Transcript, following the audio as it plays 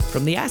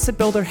From the Asset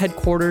Builder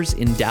headquarters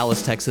in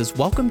Dallas, Texas,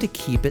 welcome to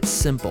Keep It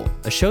Simple,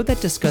 a show that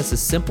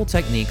discusses simple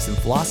techniques and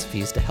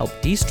philosophies to help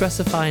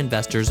de-stressify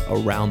investors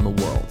around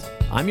the world.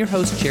 I'm your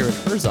host, Jared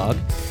Herzog,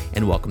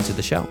 and welcome to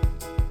the show.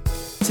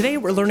 Today,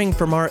 we're learning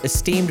from our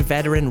esteemed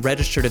veteran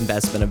registered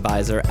investment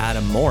advisor,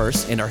 Adam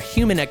Morse, and our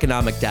human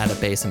economic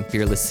database and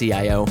fearless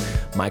CIO,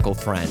 Michael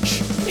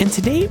French. And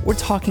today, we're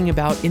talking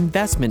about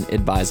investment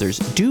advisors.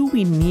 Do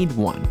we need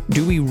one?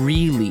 Do we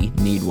really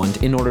need one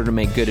in order to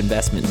make good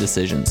investment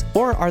decisions?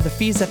 Or are the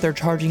fees that they're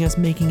charging us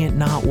making it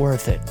not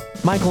worth it?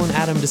 Michael and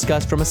Adam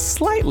discussed from a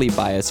slightly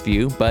biased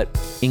view, but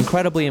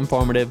incredibly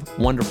informative,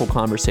 wonderful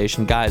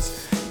conversation.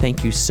 Guys,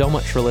 thank you so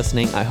much for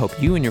listening. I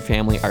hope you and your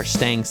family are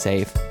staying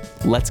safe.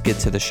 Let's get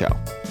to the show.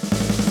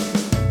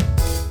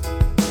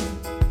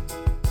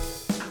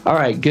 All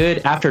right,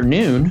 good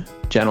afternoon,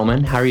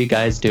 gentlemen. How are you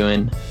guys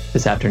doing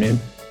this afternoon?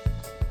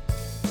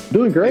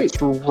 Doing great. It's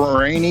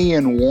rainy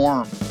and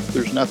warm.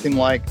 There's nothing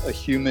like a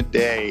humid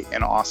day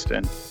in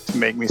Austin to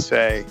make me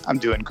say, I'm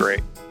doing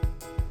great.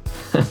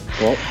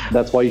 Well,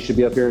 that's why you should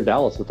be up here in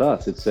Dallas with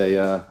us. It's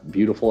a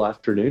beautiful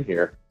afternoon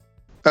here.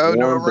 Oh, warm,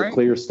 no rain? but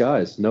clear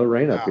skies. No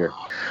rain up here.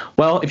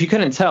 Well, if you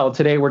couldn't tell,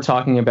 today we're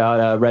talking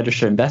about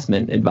registered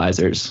investment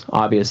advisors,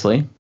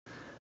 obviously.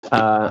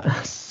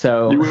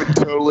 So You would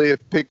totally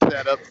have picked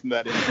that up from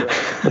that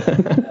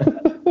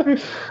intro.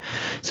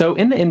 So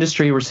in the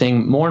industry, we're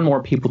seeing more and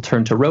more people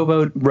turn to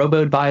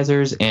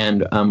robo-advisors,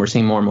 and we're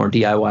seeing more and more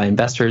DIY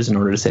investors in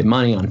order to save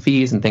money on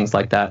fees and things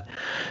like that.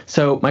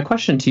 So my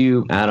question to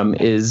you, Adam,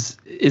 is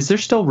there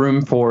still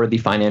room for the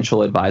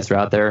financial advisor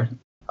out there?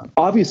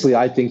 Obviously,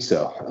 I think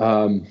so.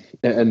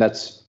 And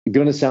that's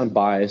going to sound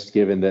biased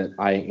given that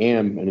I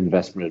am an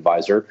investment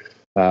advisor.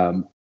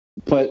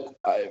 But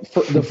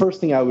the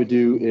first thing I would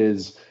do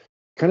is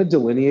kind of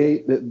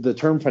delineate the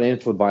term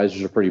financial advisor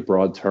is a pretty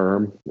broad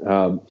term.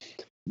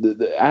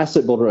 The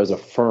asset builder as a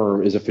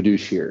firm is a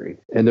fiduciary.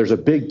 And there's a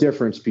big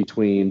difference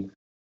between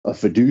a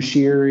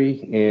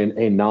fiduciary and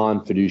a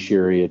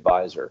non-fiduciary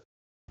advisor.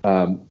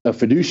 A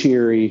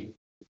fiduciary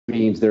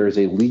means there is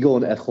a legal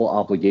and ethical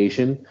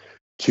obligation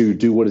to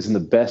do what is in the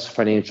best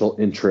financial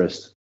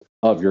interest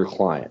of your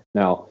client.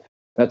 Now,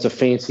 that's a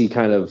fancy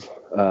kind of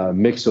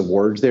mix of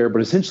words there,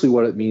 but essentially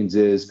what it means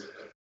is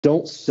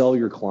don't sell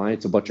your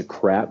clients a bunch of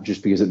crap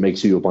just because it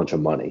makes you a bunch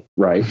of money,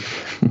 right?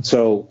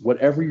 So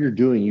whatever you're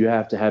doing, you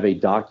have to have a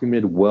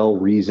documented,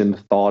 well-reasoned,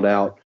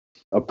 thought-out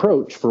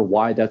approach for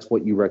why that's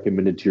what you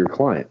recommended to your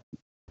client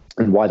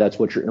and why that's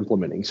what you're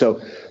implementing. So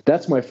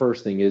that's my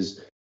first thing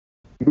is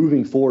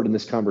moving forward in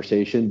this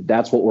conversation,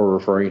 that's what we're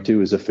referring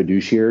to as a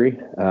fiduciary.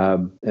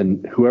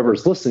 And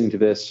whoever's listening to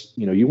this,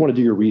 you want to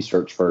do your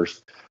research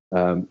first.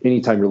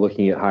 Anytime you're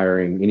looking at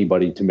hiring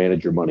anybody to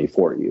manage your money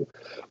for you.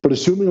 But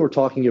assuming we're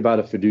talking about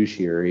a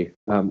fiduciary,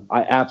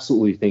 I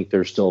absolutely think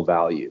there's still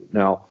value.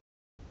 Now,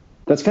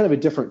 that's kind of a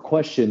different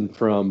question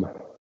from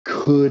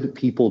could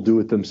people do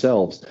it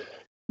themselves?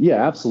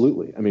 Yeah,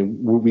 absolutely. I mean,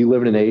 we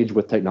live in an age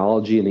with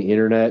technology and the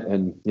internet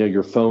and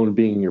your phone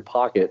being in your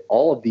pocket.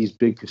 All of these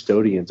big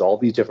custodians, all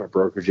these different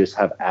brokerages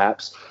have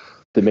apps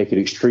that make it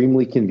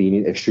extremely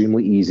convenient,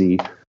 extremely easy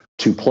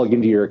to plug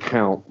into your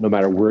account no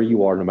matter where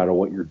you are, no matter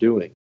what you're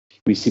doing.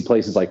 We see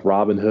places like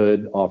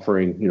Robinhood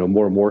offering,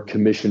 more and more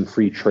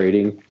commission-free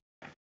trading.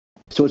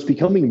 So it's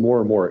becoming more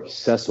and more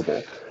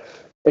accessible.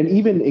 And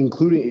even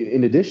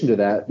in addition to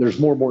that, there's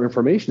more and more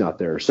information out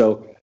there.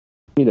 So,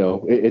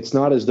 it's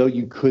not as though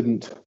you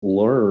couldn't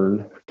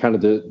learn kind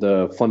of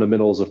the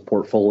fundamentals of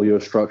portfolio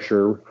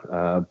structure,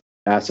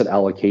 asset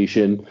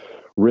allocation,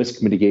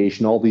 risk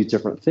mitigation, all these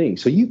different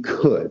things. So you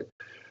could.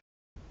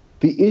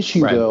 The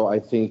issue, Right. though, I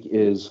think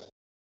is,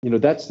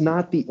 that's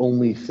not the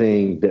only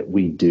thing that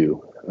we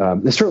do.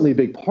 It's certainly a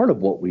big part of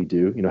what we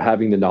do,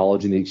 having the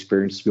knowledge and the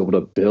experience to be able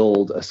to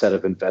build a set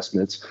of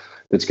investments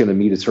that's going to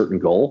meet a certain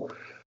goal.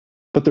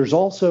 But there's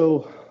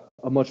also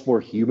a much more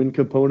human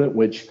component,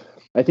 which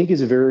I think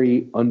is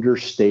very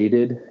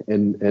understated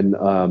and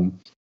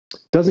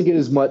doesn't get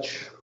as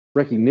much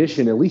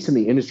recognition, at least in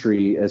the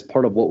industry, as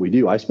part of what we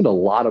do. I spend a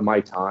lot of my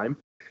time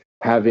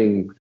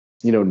having,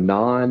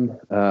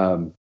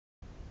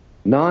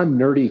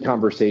 non-nerdy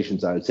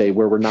conversations, I would say,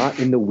 where we're not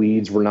in the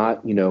weeds, we're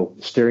not,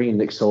 staring at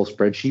an Excel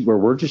spreadsheet, where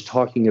we're just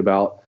talking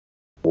about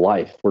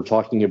life. We're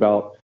talking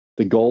about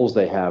the goals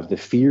they have, the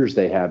fears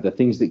they have, the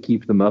things that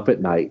keep them up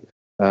at night,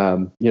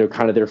 kind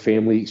of their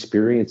family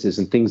experiences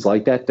and things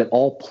like that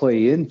all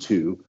play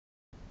into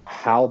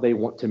how they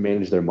want to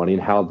manage their money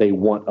and how they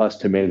want us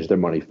to manage their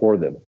money for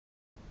them.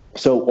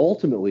 So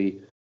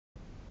ultimately,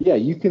 yeah,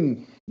 you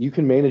can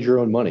manage your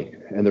own money,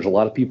 and there's a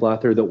lot of people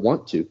out there that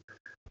want to.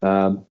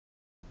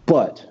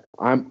 But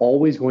I'm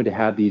always going to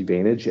have the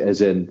advantage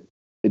as an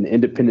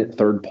independent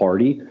third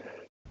party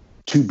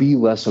to be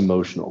less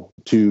emotional,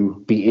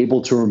 to be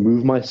able to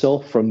remove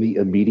myself from the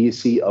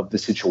immediacy of the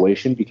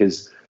situation,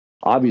 because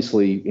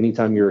obviously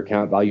anytime your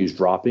account value is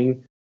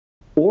dropping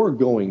or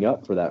going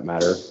up for that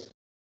matter,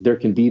 there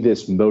can be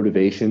this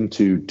motivation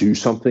to do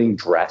something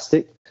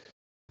drastic.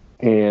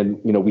 And,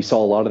 we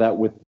saw a lot of that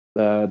with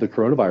the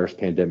coronavirus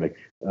pandemic.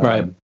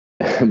 Right.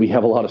 and we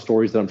have a lot of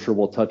stories that I'm sure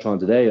we'll touch on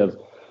today of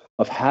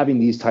having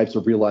these types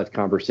of real life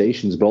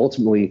conversations. But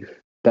ultimately,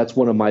 that's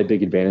one of my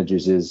big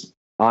advantages is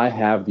I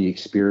have the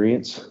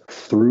experience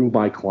through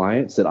my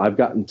clients that I've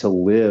gotten to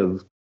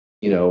live,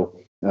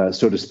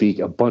 so to speak,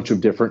 a bunch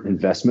of different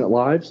investment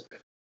lives.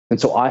 And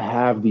so I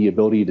have the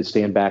ability to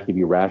stand back and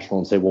be rational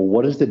and say, well,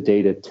 what does the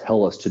data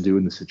tell us to do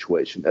in the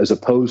situation? As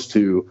opposed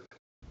to,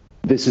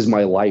 this is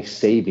my life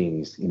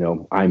savings,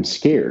 I'm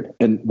scared.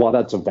 And while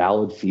that's a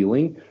valid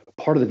feeling,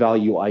 part of the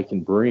value I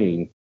can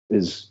bring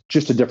is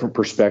just a different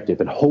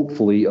perspective and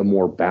hopefully a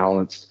more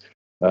balanced,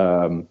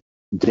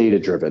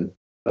 data-driven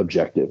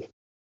objective.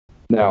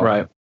 Now,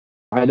 right.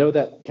 I know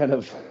that kind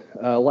of,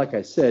 like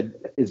I said,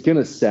 is going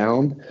to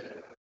sound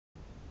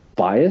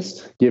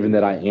biased given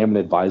that I am an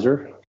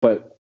advisor,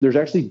 but there's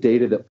actually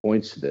data that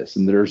points to this.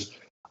 And there's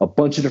a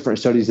bunch of different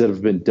studies that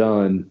have been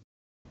done.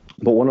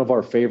 But one of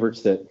our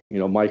favorites that,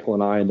 Michael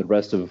and I and the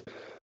rest of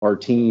our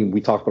team,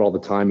 we talk about all the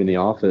time in the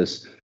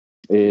office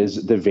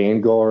is the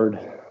Vanguard.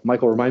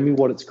 Michael, remind me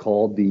what it's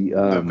called. The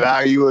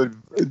value of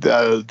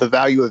the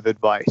value of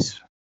advice.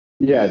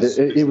 Yeah,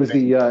 it was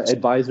the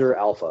Advisor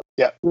Alpha.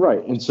 Yeah.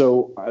 Right. And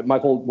so,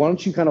 Michael, why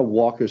don't you kind of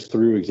walk us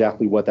through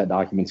exactly what that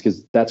documents,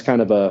 because that's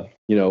kind of a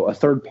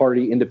third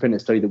party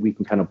independent study that we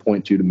can kind of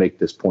point to make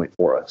this point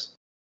for us.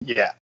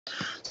 Yeah.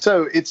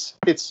 So it's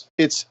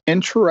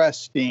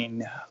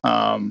interesting.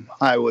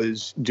 I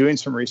was doing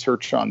some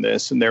research on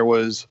this, and there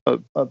was a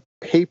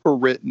paper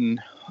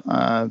written,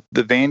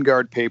 the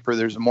Vanguard paper.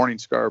 There's a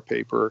Morningstar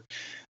paper.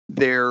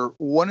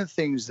 One of the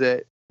things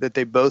that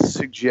they both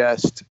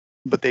suggest,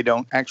 but they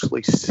don't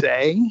actually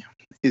say,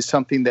 is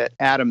something that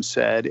Adam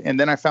said. And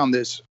then I found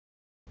this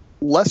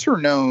lesser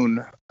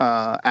known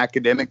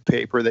academic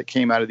paper that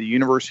came out of the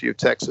University of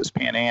Texas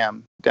Pan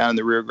Am down in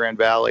the Rio Grande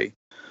Valley.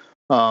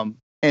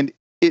 And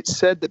it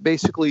said that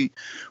basically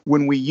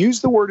when we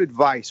use the word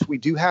advice, we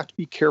do have to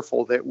be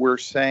careful that we're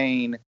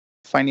saying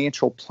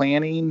financial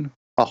planning,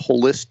 a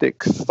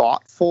holistic,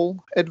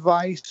 thoughtful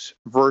advice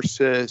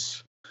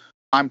versus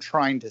I'm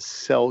trying to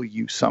sell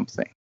you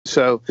something.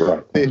 So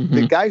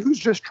the guy who's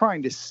just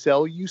trying to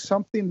sell you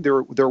something,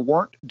 there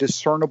weren't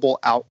discernible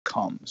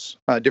outcomes,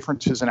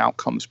 differences in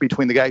outcomes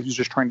between the guy who's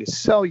just trying to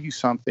sell you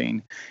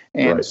something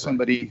and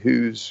somebody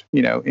who's,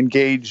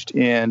 engaged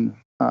in,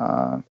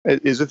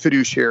 is a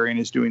fiduciary and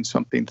is doing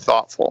something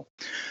thoughtful.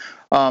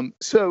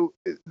 So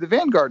the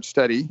Vanguard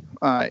study,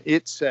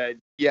 it said,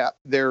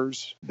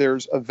 there's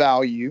a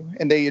value,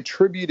 and they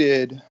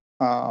attributed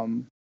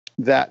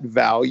that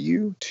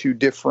value to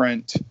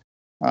different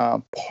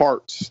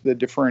parts, the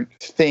different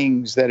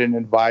things that an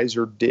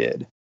advisor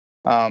did.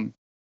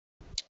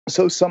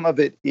 So some of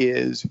it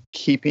is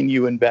keeping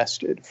you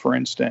invested. For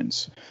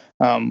instance,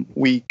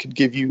 we could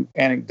give you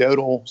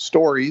anecdotal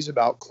stories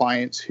about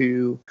clients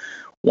who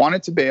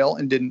wanted to bail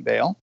and didn't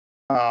bail.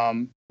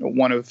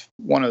 One of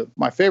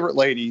my favorite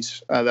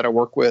ladies that I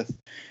work with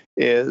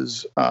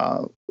is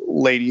a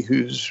lady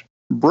who's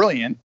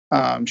brilliant.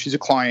 She's a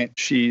client.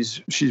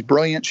 She's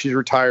brilliant. She's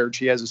retired.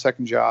 She has a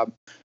second job.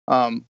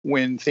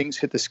 When things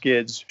hit the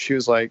skids, she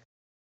was like,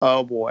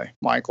 "Oh boy,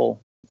 Michael,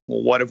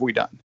 well, what have we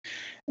done?"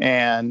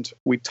 And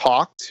we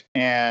talked,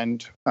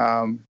 and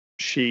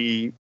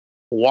she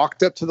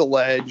walked up to the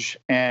ledge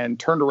and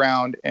turned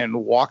around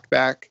and walked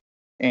back.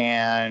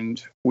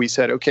 And we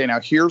said, "Okay, now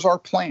here's our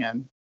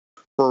plan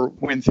for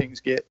when things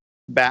get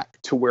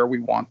back to where we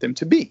want them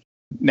to be."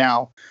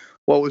 Now,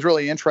 what was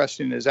really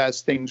interesting is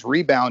as things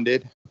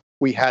rebounded,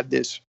 we had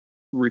this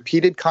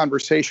repeated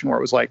conversation where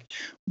it was like,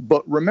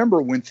 but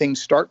remember, when things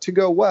start to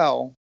go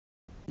well,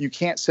 you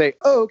can't say,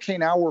 "Oh, okay,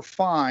 now we're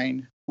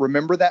fine."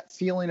 Remember that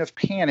feeling of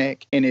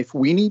panic. And if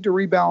we need to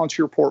rebalance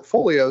your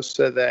portfolio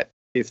so that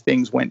if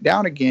things went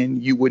down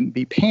again, you wouldn't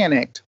be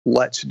panicked,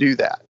 let's do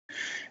that.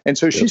 And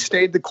so she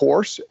stayed the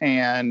course,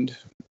 and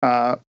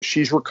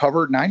she's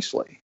recovered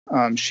nicely.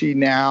 She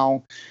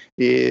now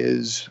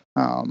is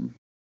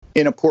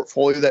in a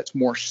portfolio that's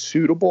more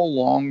suitable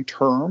long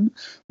term,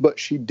 but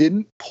she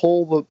didn't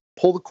pull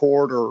the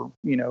cord or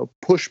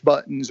push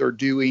buttons or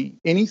do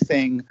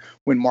anything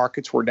when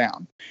markets were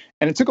down.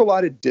 And it took a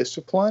lot of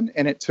discipline,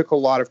 and it took a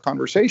lot of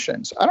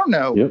conversations. I don't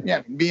know. Yeah,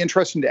 it'd be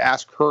interesting to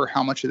ask her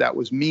how much of that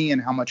was me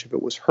and how much of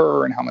it was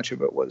her and how much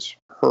of it was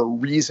her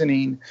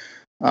reasoning.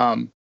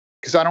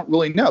 Because I don't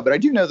really know, but I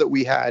do know that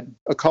we had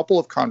a couple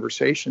of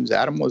conversations.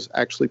 Adam was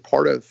actually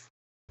part of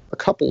a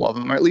couple of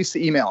them, or at least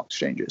the email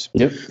exchanges.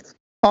 Yep.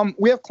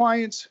 We have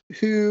clients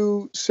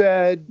who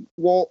said,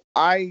 "Well,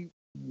 I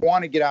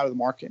want to get out of the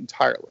market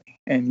entirely."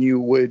 And you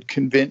would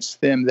convince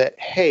them that,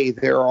 hey,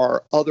 there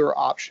are other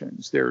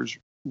options. There's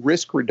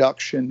risk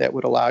reduction that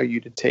would allow you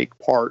to take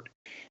part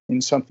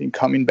in something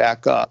coming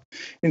back up.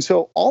 And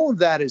so all of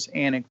that is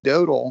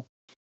anecdotal.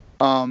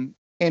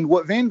 And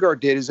what Vanguard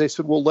did is they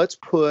said, well, let's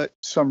put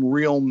some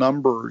real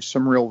numbers,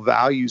 some real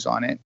values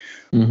on it.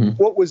 Mm-hmm.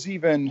 What was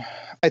even,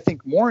 I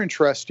think, more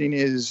interesting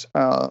is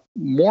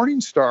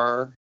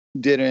Morningstar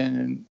did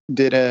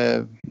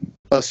a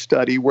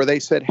study where they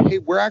said, hey,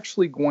 we're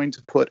actually going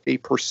to put a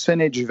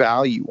percentage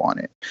value on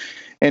it.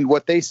 And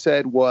what they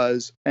said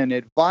was an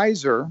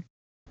advisor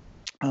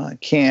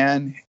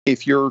can,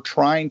 if you're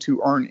trying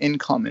to earn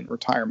income in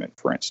retirement,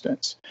 for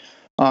instance,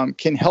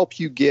 can help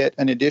you get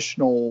an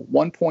additional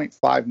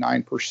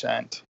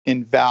 1.59%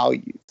 in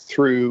value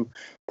through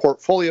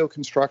portfolio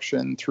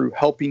construction, through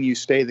helping you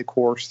stay the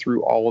course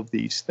through all of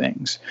these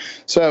things.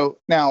 So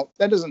now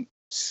that doesn't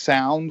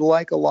sound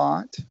like a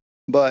lot,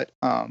 but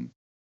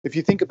if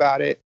you think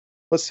about it,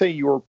 let's say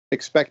you're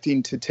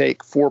expecting to take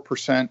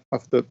 4%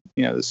 of the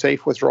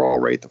safe withdrawal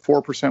rate, the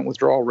 4%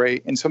 withdrawal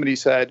rate, and somebody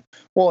said,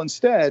 well,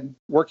 instead,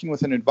 working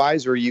with an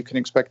advisor, you can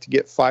expect to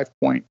get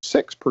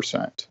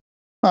 5.6%.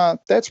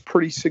 That's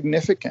pretty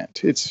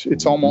significant.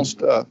 It's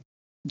almost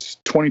it's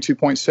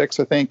 22.6,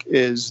 I think,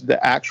 is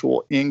the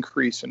actual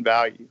increase in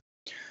value.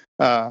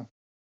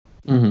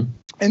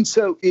 And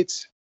so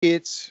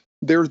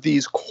there's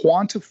these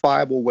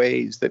quantifiable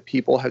ways that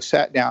people have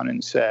sat down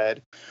and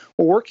said,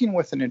 well, working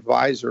with an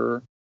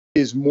advisor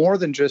is more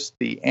than just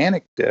the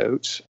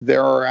anecdotes.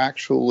 There are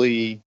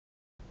actually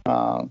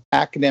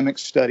academic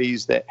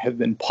studies that have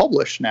been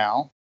published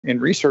now in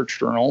research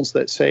journals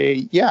that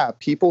say, yeah,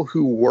 people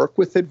who work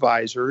with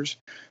advisors,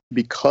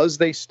 because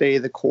they stay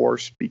the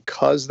course,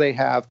 because they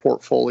have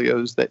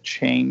portfolios that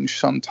change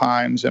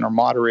sometimes and are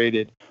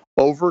moderated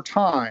over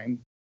time,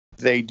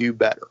 they do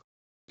better.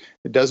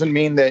 It doesn't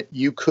mean that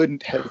you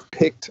couldn't have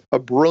picked a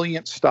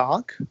brilliant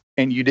stock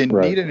and you didn't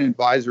need an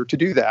advisor to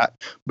do that.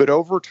 But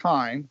over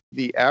time,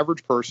 the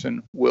average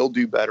person will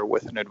do better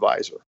with an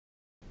advisor.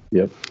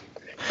 Yep.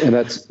 And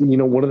that's,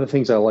 one of the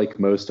things I like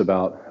most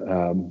about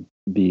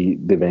the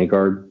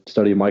Vanguard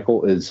study,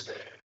 Michael, is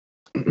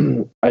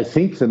I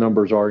think the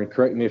numbers are, and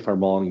correct me if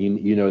I'm wrong,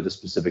 you know the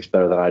specifics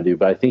better than I do,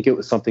 but I think it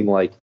was something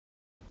like,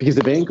 because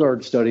the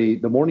Vanguard study,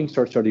 the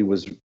Morningstar study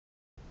was,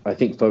 I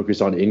think,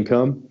 focused on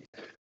income,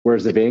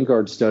 whereas the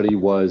Vanguard study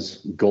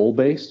was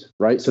goal-based,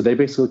 right? So they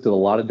basically looked at a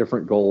lot of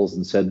different goals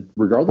and said,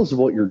 regardless of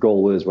what your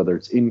goal is, whether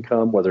it's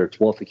income, whether it's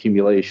wealth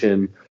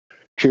accumulation,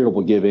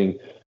 charitable giving,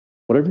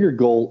 whatever your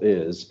goal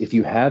is, if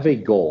you have a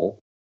goal,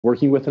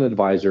 working with an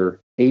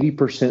advisor,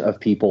 80% of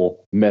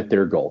people met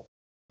their goal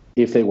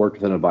if they worked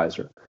with an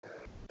advisor.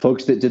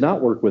 Folks that did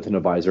not work with an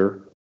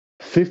advisor,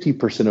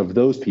 50% of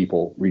those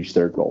people reached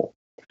their goal,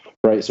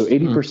 right? So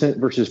 80%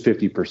 versus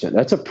 50%.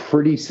 That's a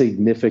pretty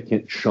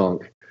significant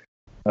chunk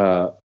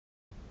of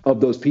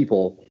those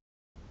people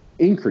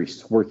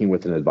increased working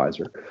with an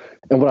advisor.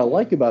 And what I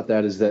like about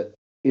that is that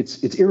it's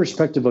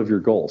irrespective of your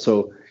goal.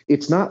 So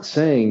it's not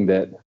saying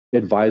that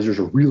advisors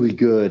are really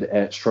good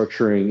at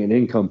structuring an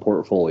income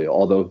portfolio,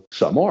 although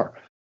some are.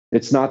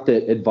 It's not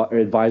that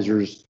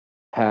advisors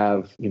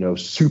have,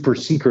 super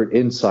secret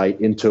insight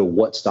into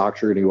what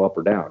stocks are going to go up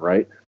or down,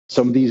 right?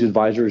 Some of these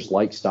advisors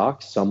like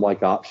stocks, some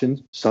like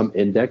options, some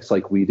index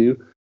like we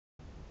do.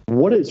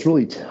 What it's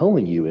really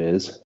telling you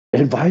is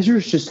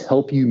advisors just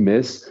help you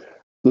miss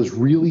those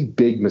really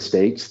big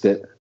mistakes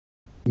that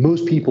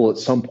most people at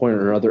some point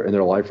or another in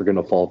their life are going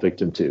to fall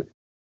victim to.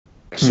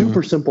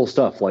 Super simple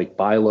stuff like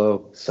buy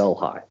low, sell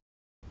high,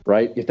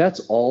 right? If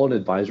that's all an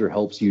advisor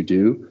helps you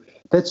do,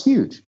 that's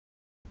huge.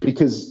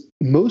 Because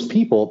most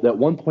people at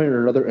one point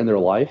or another in their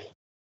life,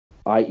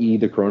 i.e.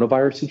 the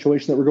coronavirus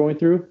situation that we're going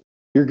through,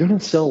 you're going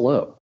to sell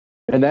low.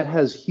 And that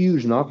has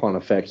huge knock-on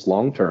effects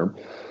long-term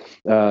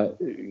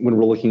when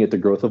we're looking at the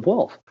growth of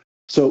wealth.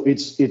 So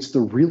it's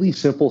the really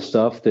simple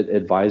stuff that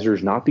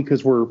advisors, not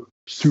because we're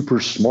super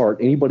smart,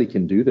 anybody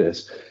can do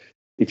this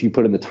if you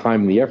put in the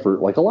time and the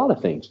effort, like a lot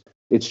of things.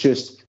 It's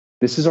just,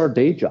 this is our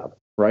day job,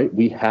 right?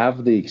 We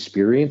have the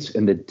experience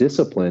and the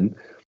discipline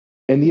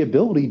and the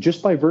ability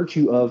just by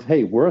virtue of,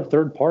 hey, we're a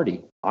third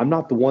party. I'm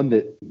not the one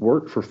that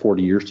worked for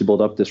 40 years to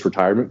build up this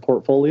retirement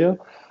portfolio.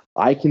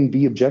 I can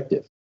be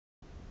objective.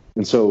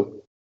 And so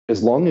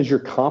as long as you're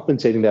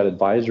compensating that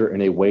advisor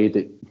in a way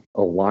that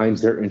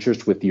aligns their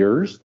interest with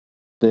yours,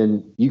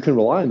 then you can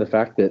rely on the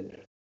fact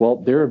that, well,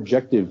 their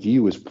objective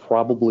view is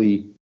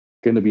probably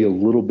going to be a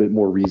little bit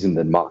more reasoned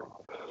than mine,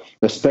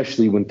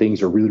 especially when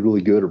things are really,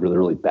 really good or really,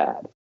 really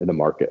bad in the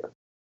market.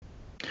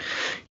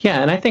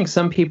 Yeah, and I think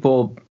some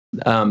people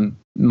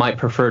might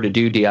prefer to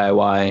do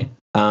DIY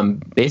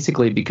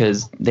basically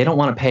because they don't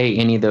want to pay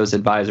any of those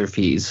advisor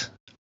fees,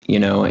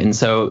 and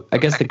so I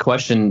guess the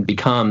question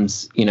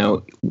becomes,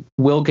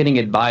 will getting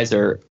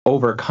advisor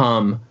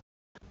overcome,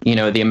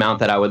 the amount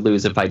that I would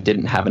lose if I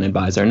didn't have an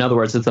advisor? In other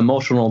words, is the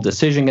emotional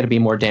decision going to be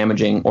more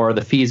damaging or are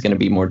the fees going to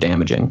be more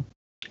damaging?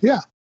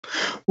 Yeah.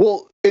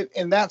 Well,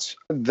 and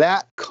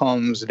that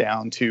comes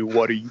down to,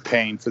 what are you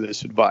paying for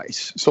this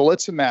advice? So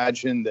let's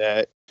imagine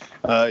that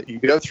you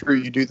go through,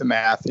 you do the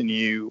math, and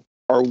you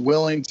are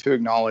willing to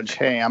acknowledge,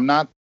 hey, I'm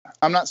not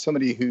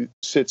somebody who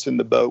sits in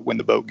the boat when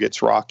the boat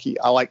gets rocky.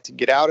 I like to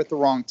get out at the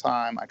wrong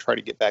time. I try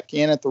to get back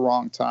in at the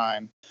wrong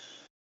time.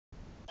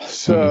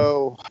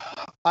 So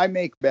I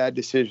make bad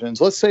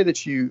decisions. Let's say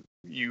that you're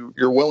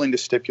willing to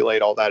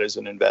stipulate all that as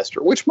an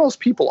investor, which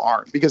most people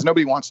aren't, because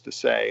nobody wants to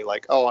say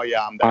like, oh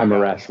yeah, I'm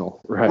irrational.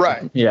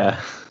 Right.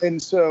 Yeah.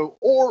 And so,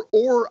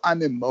 or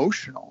I'm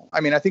emotional.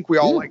 I mean, I think we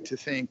all like to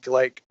think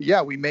like,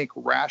 yeah, we make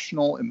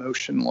rational,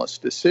 emotionless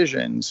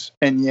decisions.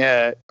 And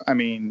yet, I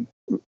mean,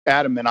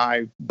 Adam and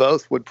I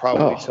both would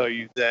probably tell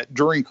you that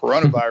during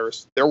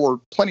coronavirus, there were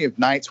plenty of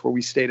nights where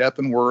we stayed up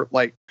and were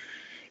like,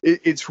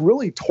 it's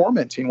really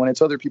tormenting when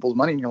it's other people's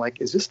money. And you're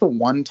like, is this the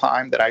one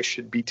time that I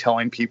should be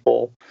telling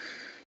people,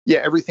 yeah,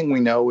 everything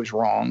we know is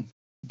wrong.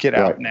 Get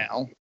out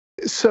now.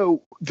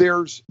 So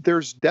there's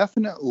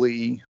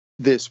definitely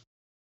this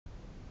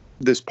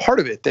part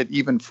of it that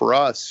even for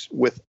us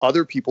with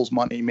other people's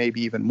money,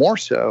 maybe even more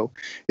so,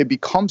 it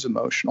becomes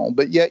emotional,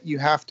 but yet you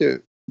have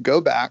to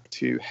go back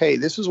to, hey,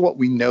 this is what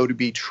we know to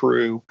be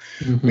true.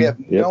 Mm-hmm. We have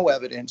no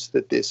evidence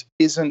that this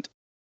isn't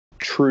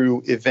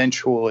true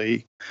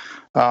eventually.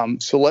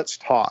 So let's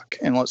talk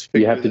and let's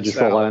figure this out. You have to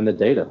just rely on the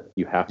data.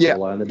 You have to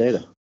rely on the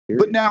data. Period.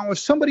 But now if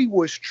somebody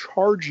was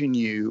charging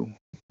you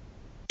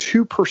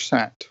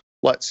 2%,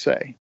 let's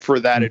say, for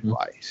that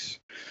advice,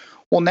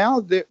 well,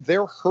 now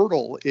their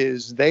hurdle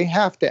is they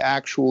have to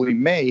actually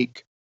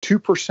make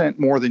 2%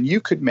 more than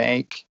you could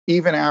make,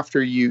 even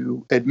after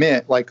you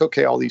admit, like,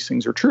 okay, all these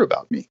things are true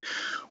about me.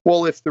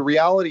 Well, if the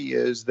reality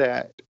is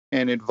that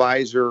an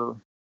advisor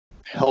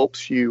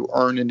helps you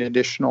earn an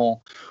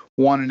additional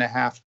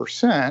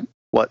 1.5%,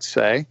 let's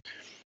say,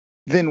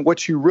 then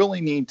what you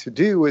really need to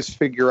do is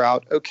figure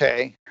out,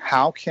 okay,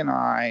 how can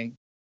I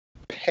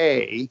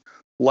pay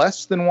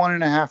less than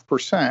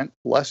 1.5%,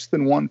 less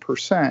than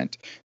 1%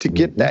 to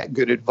get that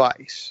good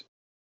advice?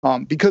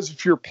 Because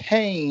if you're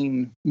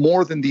paying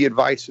more than the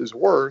advice is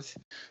worth,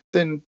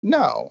 then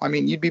no. I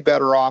mean, you'd be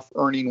better off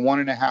earning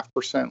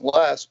 1.5%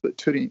 less, but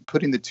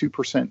putting the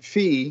 2%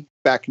 fee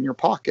back in your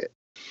pocket.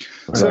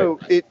 Right. So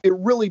it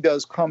really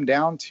does come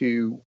down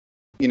to,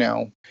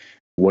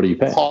 what do you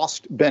pay?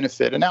 Cost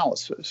benefit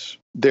analysis.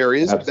 There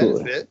is a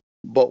benefit,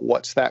 but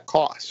what's that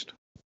cost?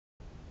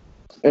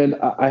 And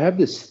I have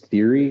this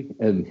theory,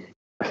 and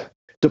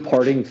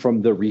departing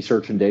from the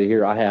research and data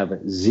here, I have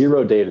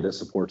zero data that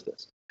supports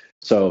this.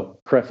 So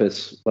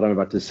preface what I'm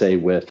about to say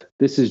with,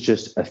 this is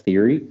just a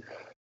theory,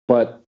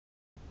 but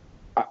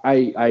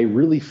I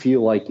really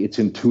feel like it's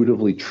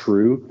intuitively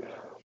true.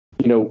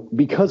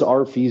 Because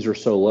our fees are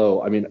so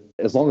low, I mean,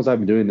 as long as I've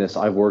been doing this,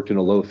 I've worked in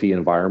a low fee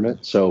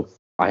environment, so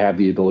I have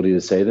the ability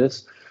to say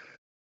this.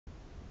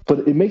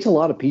 But it makes a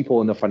lot of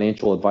people in the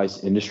financial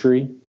advice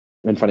industry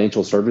and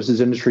financial services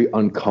industry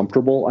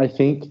uncomfortable, I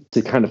think,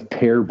 to kind of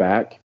pare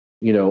back.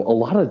 A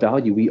lot of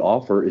value we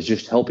offer is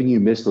just helping you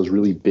miss those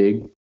really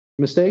big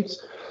mistakes.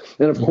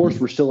 And of course,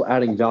 we're still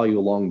adding value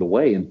along the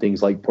way in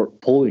things like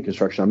portfolio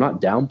construction. I'm not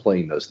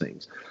downplaying those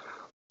things.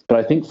 But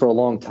I think for a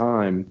long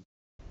time,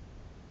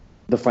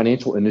 the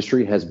financial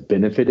industry has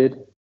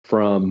benefited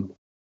from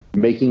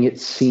making it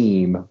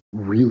seem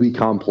really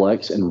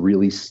complex and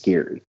really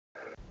scary,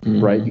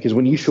 right? Because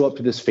when you show up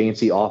to this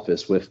fancy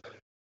office with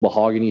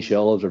mahogany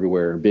shelves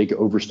everywhere and big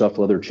overstuffed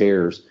leather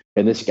chairs,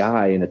 and this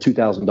guy in a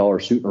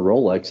 $2,000 suit and a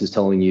Rolex is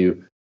telling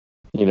you,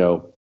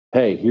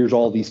 hey, here's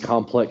all these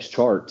complex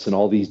charts and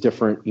all these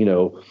different,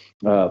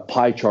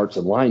 pie charts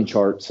and line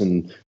charts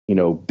and,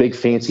 big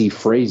fancy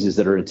phrases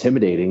that are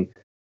intimidating,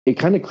 it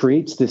kind of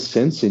creates this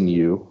sense in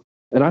you.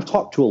 And I've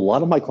talked to a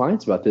lot of my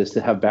clients about this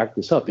that have backed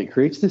this up. It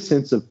creates this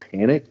sense of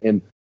panic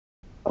and,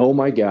 oh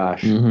my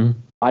gosh,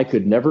 I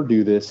could never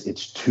do this.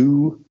 It's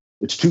too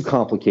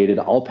complicated.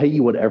 I'll pay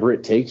you whatever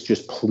it takes.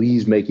 Just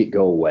please make it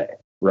go away,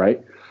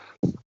 right?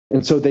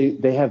 And so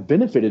they have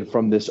benefited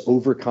from this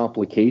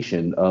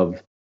overcomplication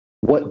of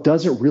what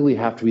doesn't really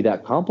have to be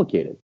that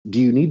complicated. Do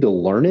you need to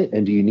learn it,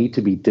 and do you need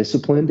to be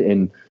disciplined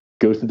and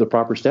go through the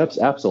proper steps?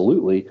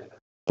 Absolutely.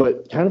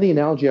 But kind of the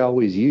analogy I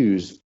always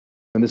use,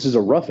 and this is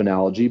a rough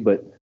analogy,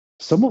 but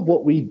some of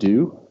what we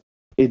do,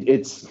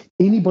 it's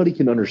anybody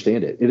can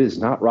understand it. It is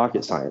not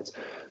rocket science.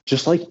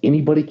 Just like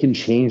anybody can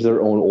change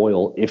their own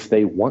oil if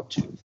they want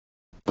to.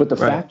 But the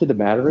fact of the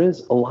matter is,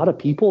 a lot of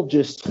people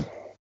just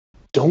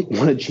don't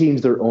want to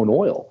change their own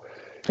oil.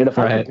 And if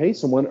I can pay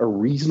someone a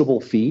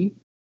reasonable fee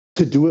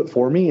to do it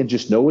for me and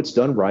just know it's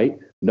done right,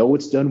 know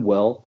it's done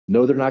well,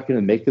 know they're not going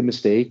to make the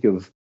mistake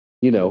of,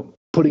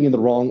 putting in the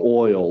wrong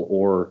oil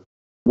or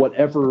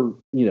whatever,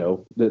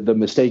 the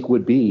mistake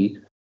would be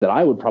that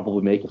I would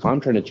probably make if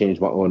I'm trying to change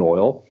my own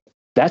oil,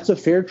 that's a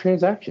fair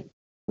transaction,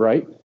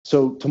 right?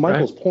 So to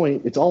Michael's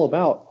point, it's all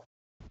about,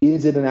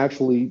 is it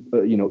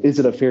is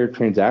it a fair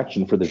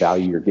transaction for the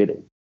value you're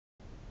getting?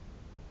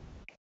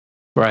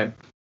 Right.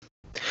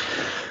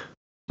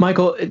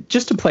 Michael,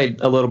 just to play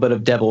a little bit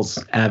of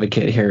devil's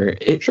advocate here,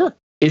 sure.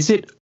 Is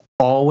it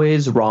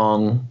always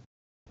wrong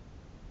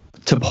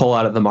to pull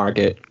out of the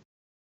market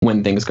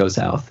when things go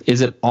south?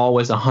 Is it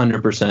always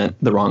 100%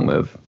 the wrong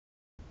move?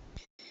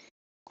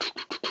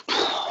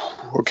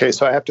 Okay,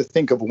 so I have to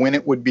think of when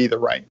it would be the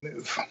right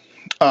move.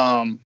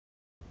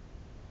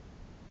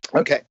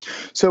 Okay,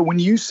 so when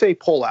you say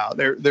pull out,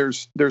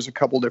 there's a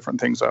couple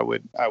different things I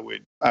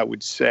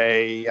would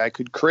say. I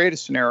could create a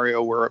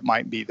scenario where it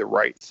might be the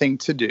right thing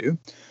to do.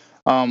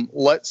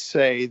 Let's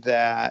say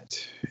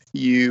that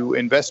you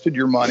invested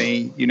your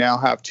money, you now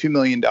have $2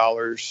 million.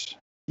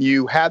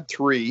 You had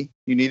 3,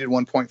 you needed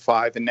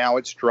 1.5, and now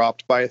it's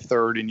dropped by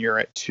 1/3 and you're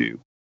at 2.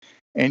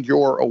 And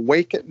you're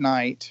awake at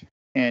night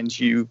and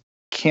you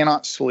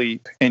cannot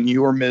sleep and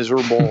you are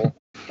miserable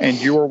and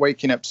you are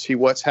waking up to see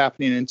what's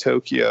happening in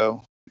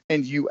Tokyo,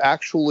 and you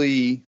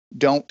actually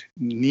don't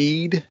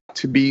need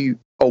to be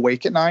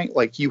awake at night,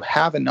 like you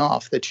have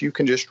enough that you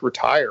can just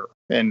retire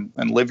and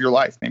live your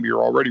life. Maybe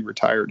you're already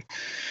retired.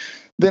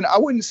 Then I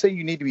wouldn't say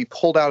you need to be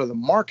pulled out of the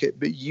market,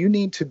 but you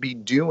need to be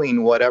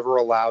doing whatever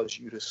allows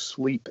you to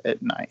sleep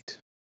at night.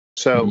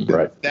 So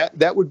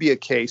that would be a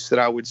case that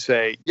I would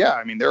say, yeah,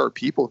 I mean, there are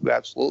people who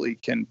absolutely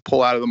can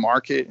pull out of the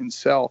market and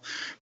sell,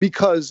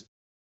 because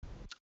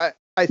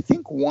I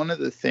think one of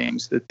the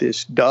things that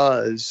this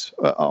does,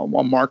 a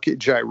market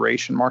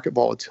gyration, market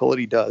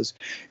volatility does,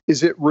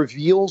 is it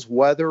reveals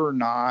whether or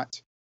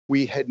not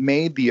we had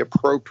made the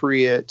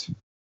appropriate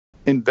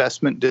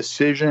investment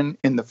decision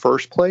in the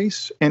first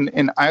place.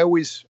 And I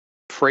always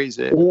phrase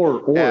it,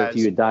 or as,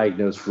 if you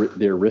diagnose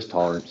their risk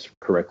tolerance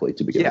correctly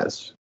to begin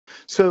with.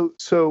 So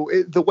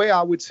the way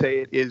I would say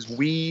it is,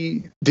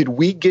 did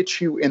we get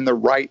you in the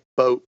right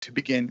boat to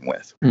begin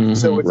with? Mm-hmm,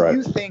 so if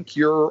you think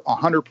you're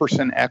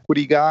 100%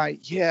 equity guy,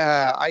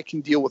 yeah, I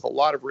can deal with a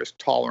lot of risk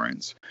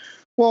tolerance.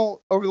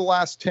 Well, over the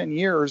last 10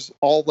 years,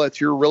 all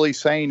that you're really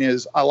saying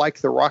is, I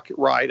like the rocket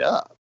ride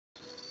up.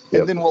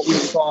 Yep. And then what we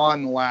saw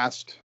in the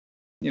last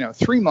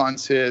 3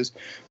 months is,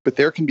 but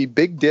there can be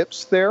big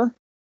dips there,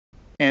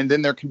 and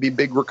then there can be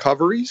big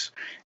recoveries,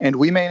 and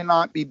we may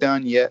not be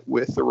done yet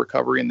with the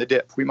recovery and the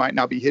dip. We might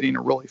not be hitting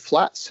a really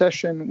flat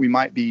session. We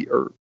might be,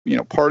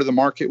 part of the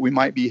market, we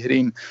might be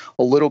hitting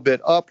a little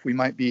bit up. We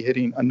might be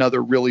hitting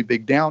another really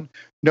big down.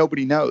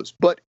 Nobody knows.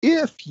 But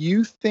if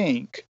you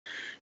think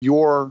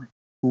you're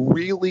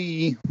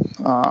really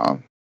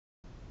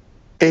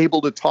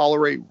able to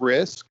tolerate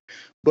risk,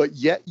 but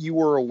yet you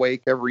were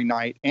awake every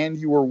night and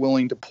you were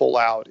willing to pull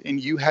out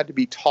and you had to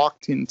be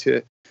talked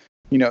into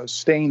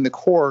staying the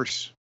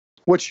course,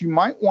 what you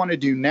might want to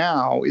do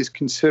now is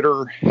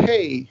consider,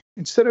 hey,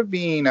 instead of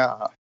being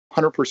a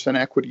 100%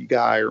 equity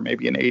guy or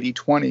maybe an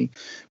 80-20,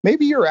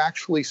 maybe you're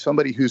actually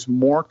somebody who's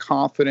more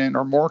confident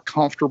or more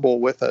comfortable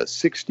with a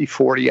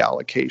 60-40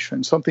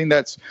 allocation, something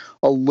that's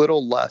a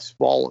little less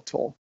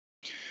volatile.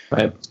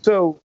 Right.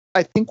 So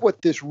I think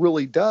what this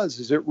really does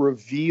is it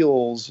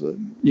reveals,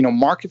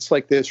 markets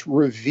like this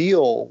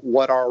reveal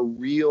what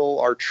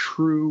our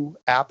true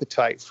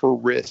appetite for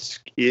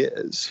risk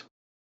is.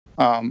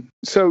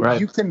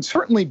 You can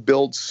certainly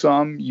build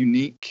some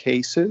unique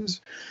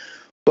cases,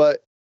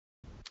 but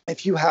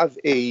if you have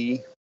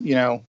a,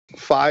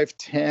 5,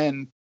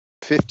 10,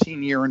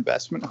 15-year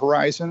investment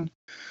horizon,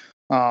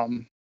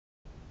 then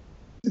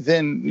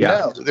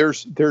no,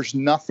 there's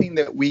nothing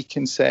that we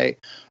can say,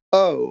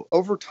 oh,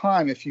 over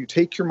time, if you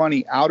take your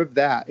money out of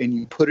that and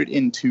you put it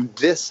into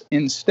this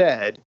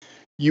instead,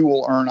 you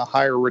will earn a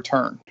higher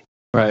return.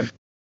 Right.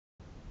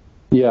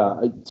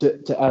 Yeah.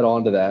 To add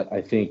on to that,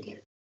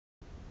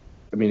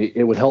 I mean,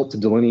 it would help to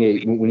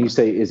delineate when you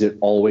say, is it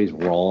always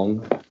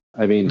wrong?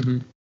 I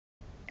mean,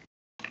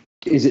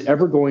 is it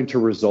ever going to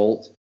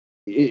result,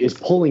 is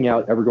pulling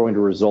out ever going to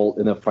result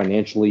in a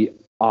financially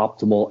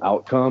optimal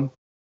outcome?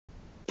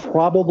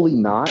 Probably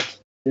not,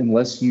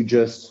 unless you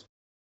just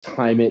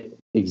time it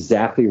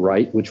exactly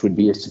right, which would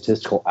be a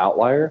statistical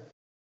outlier.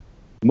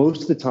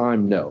 Most of the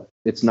time, no,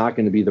 it's not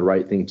going to be the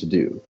right thing to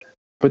do.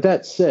 But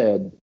that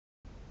said,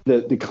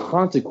 the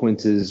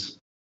consequences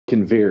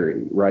can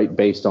vary, right,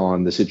 based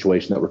on the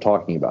situation that we're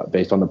talking about,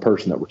 based on the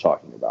person that we're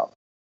talking about.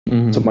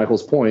 Mm-hmm. To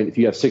Michael's point, if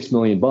you have $6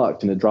 million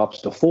and it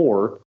drops to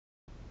 $4 million,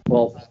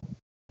 well,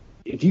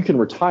 if you can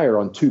retire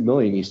on $2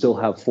 million, you still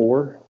have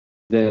 $4 million,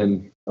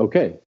 then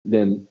okay.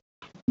 Then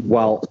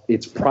while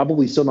it's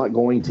probably still not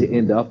going to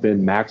end up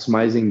in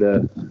maximizing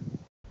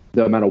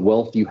the amount of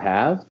wealth you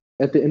have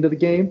at the end of the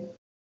game,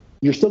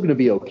 you're still going to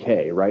be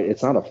okay, right?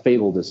 It's not a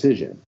fatal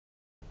decision.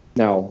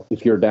 Now,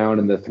 if you're down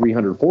in the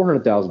 300,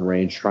 400,000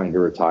 range trying to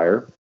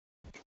retire,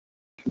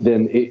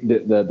 then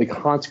the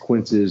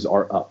consequences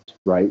are up,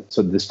 right?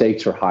 So the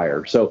stakes are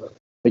higher. So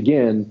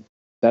again,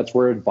 that's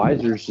where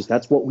advisors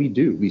that's what we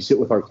do. We sit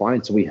with our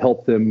clients and we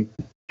help them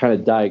kind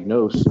of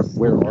diagnose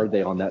where are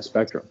they on that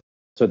spectrum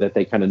so that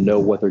they kind of know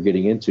what they're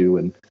getting into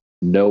and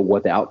know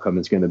what the outcome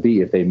is going to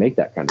be if they make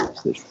that kind of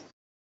decision.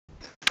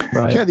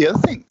 Right. Yeah. The other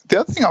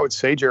thing I would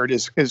say, Jared,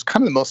 is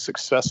kind of the most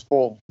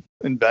successful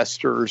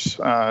investors,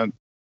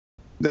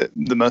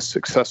 the most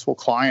successful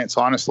clients,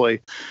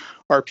 honestly,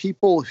 are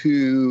people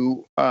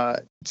who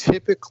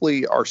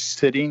typically are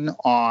sitting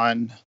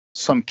on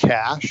some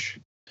cash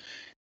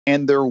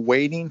and they're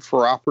waiting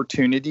for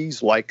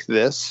opportunities like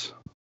this.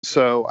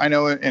 So I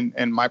know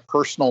in my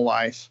personal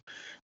life,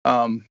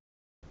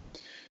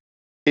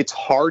 it's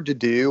hard to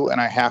do, and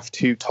I have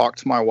to talk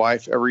to my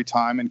wife every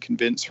time and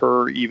convince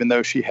her, even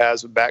though she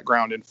has a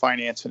background in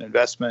finance and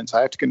investments, I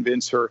have to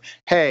convince her,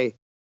 hey,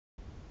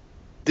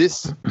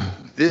 this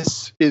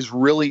is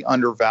really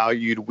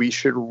undervalued. We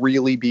should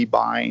really be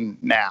buying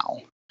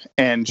now.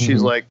 And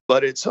she's like,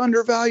 but it's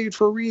undervalued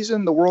for a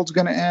reason. The world's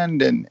going to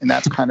end. And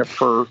that's kind of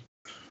her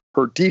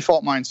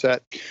default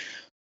mindset.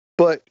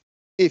 But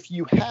if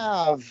you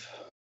have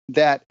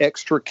that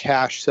extra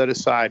cash set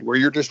aside where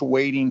you're just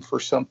waiting for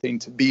something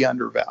to be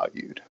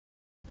undervalued,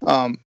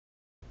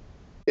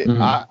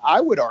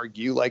 I would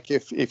argue, like,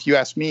 if you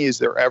ask me, is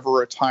there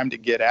ever a time to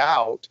get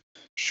out?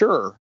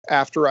 Sure.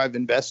 After I've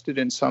invested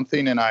in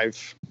something and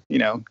I've,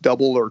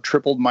 doubled or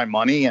tripled my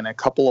money in a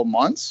couple of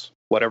months,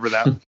 whatever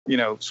that,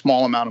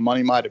 small amount of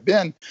money might have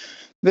been,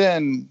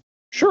 then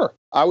sure,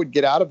 I would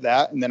get out of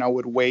that. And then I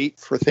would wait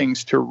for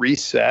things to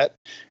reset.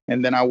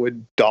 And then I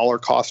would dollar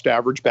cost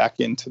average back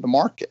into the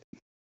market.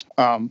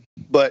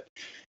 But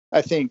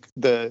I think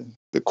the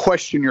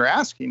question you're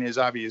asking is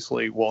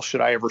obviously, well,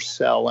 should I ever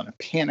sell in a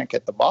panic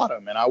at the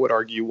bottom? And I would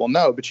argue, well,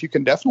 no, but you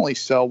can definitely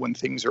sell when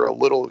things are a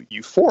little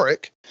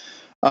euphoric.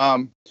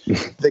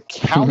 The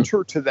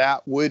counter to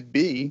that would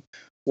be,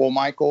 well,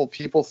 Michael,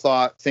 people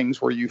thought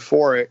things were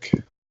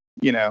euphoric,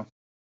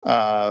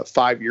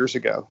 5 years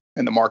ago,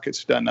 and the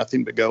market's done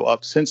nothing but go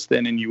up since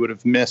then. And you would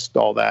have missed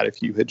all that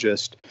if you had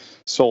just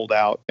sold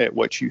out at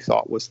what you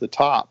thought was the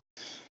top.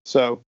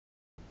 So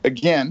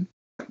again,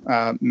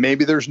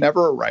 maybe there's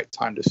never a right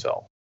time to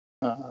sell.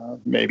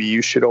 Maybe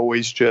you should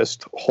always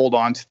just hold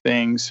on to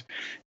things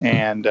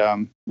and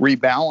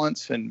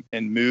rebalance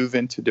and move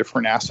into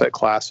different asset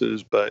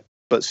classes, but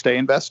stay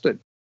invested.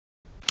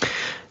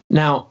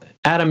 Now,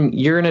 Adam,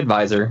 you're an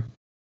advisor.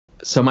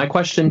 So my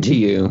question to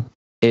you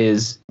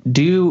is,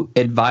 do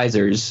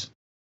advisors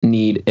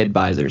need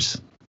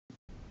advisors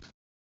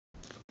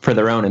for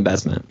their own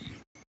investment?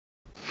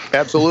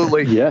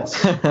 Absolutely. Yes.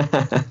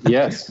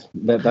 Yes.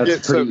 That's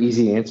a pretty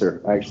easy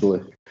answer,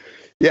 actually.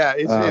 Yeah.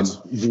 It's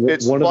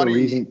one funny. Of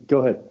the reasons. Go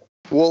ahead.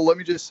 Well, let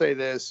me just say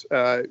this.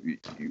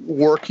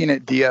 Working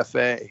at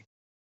DFA,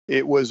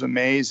 it was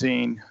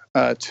amazing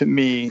to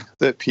me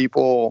that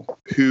people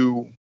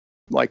who,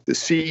 like the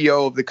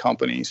CEO of the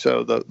company,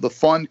 so the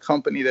fund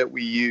company that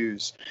we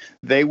use,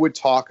 they would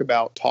talk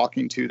about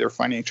talking to their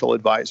financial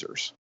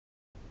advisors.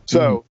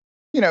 So,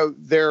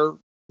 their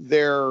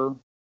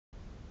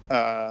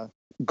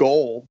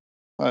goal,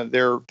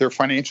 their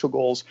financial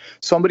goals,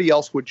 somebody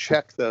else would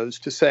check those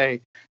to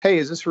say, hey,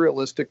 is this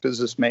realistic? Does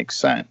this make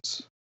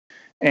sense?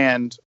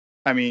 And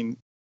I mean,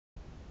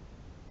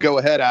 go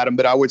ahead, Adam,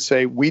 but I would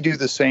say we do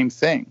the same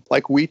thing.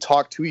 Like, we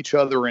talk to each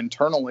other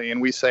internally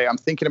and we say, I'm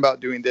thinking about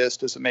doing this.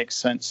 Does it make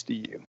sense to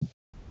you?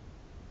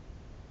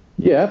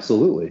 Yeah,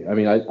 absolutely. I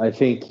mean, I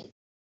think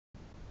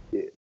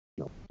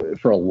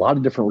for a lot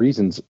of different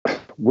reasons,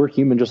 we're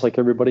human just like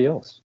everybody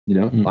else. I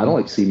don't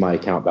like to see my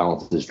account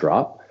balances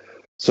drop.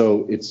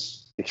 So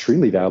it's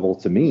extremely valuable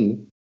to me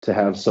to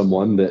have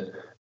someone that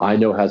I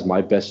know has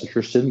my best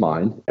interest in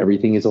mind.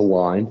 Everything is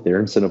aligned.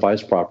 They're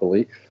incentivized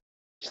properly,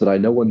 so that I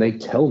know when they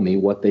tell me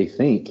what they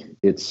think,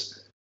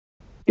 it's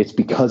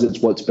because it's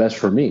what's best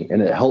for me.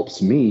 And it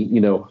helps me,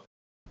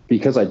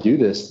 because I do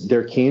this,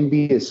 there can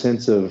be a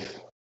sense of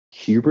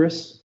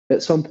hubris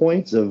at some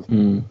points of,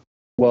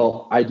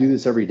 well, I do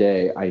this every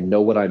day. I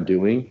know what I'm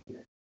doing.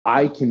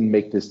 I can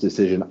make this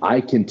decision.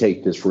 I can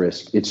take this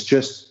risk. It's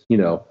just,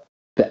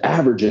 the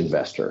average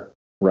investor,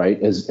 right?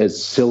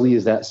 As silly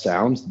as that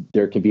sounds,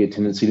 there can be a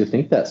tendency to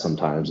think that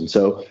sometimes. And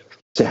so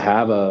to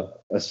have a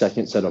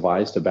second set of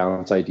eyes to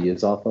bounce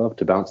ideas off of,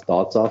 to bounce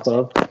thoughts off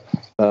of,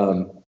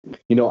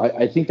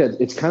 I think that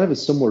it's kind of a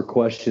similar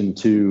question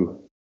to,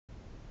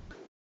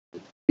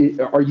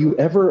 are you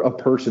ever a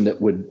person that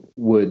would,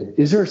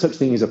 is there such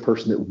thing as a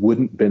person that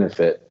wouldn't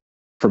benefit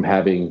from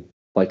having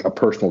like a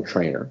personal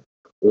trainer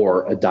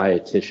or a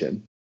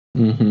dietitian,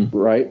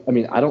 right? I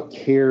mean, I don't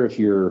care if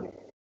you're,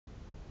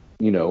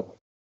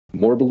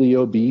 morbidly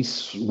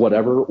obese,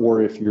 whatever,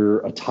 or if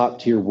you're a top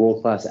tier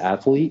world-class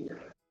athlete,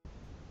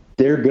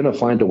 they're going to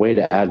find a way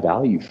to add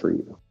value for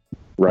you,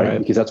 right?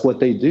 Because that's what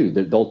they do.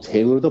 They'll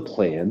tailor the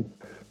plan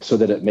so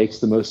that it makes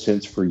the most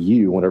sense for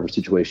you, whatever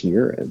situation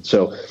you're in.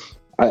 So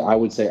I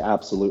would say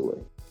absolutely.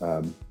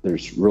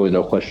 There's really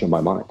no question in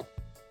my mind.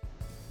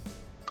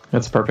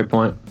 That's a perfect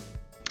point.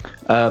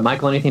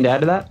 Michael, anything to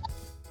add to that?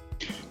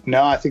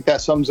 No, I think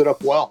that sums it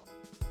up well.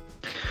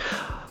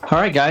 All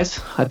right, guys.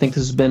 I think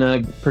this has been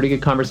a pretty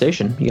good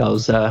conversation.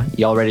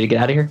 Y'all ready to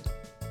get out of here?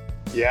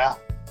 Yeah.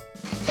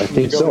 I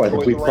think so. I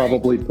think we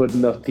probably put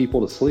enough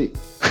people to sleep.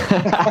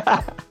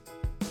 Well,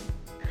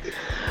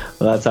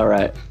 that's all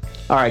right.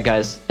 All right,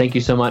 guys. Thank you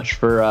so much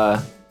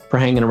for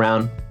hanging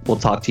around. We'll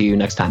talk to you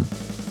next time.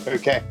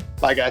 Okay.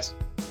 Bye, guys.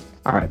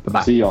 All right.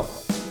 Bye-bye. See y'all.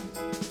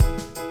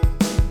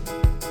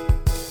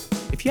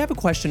 If you have a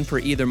question for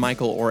either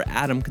Michael or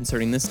Adam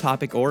concerning this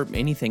topic or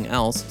anything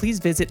else, please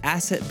visit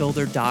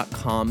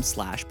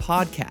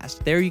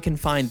assetbuilder.com/podcast. There you can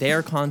find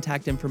their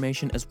contact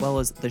information as well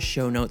as the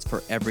show notes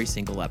for every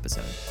single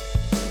episode.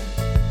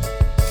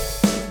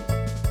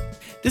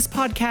 This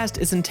podcast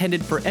is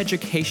intended for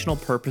educational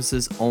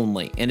purposes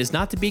only and is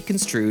not to be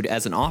construed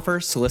as an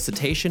offer,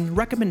 solicitation,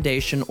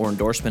 recommendation, or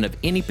endorsement of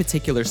any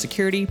particular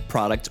security,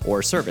 product,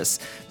 or service.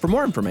 For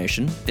more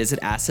information, visit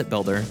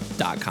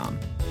assetbuilder.com.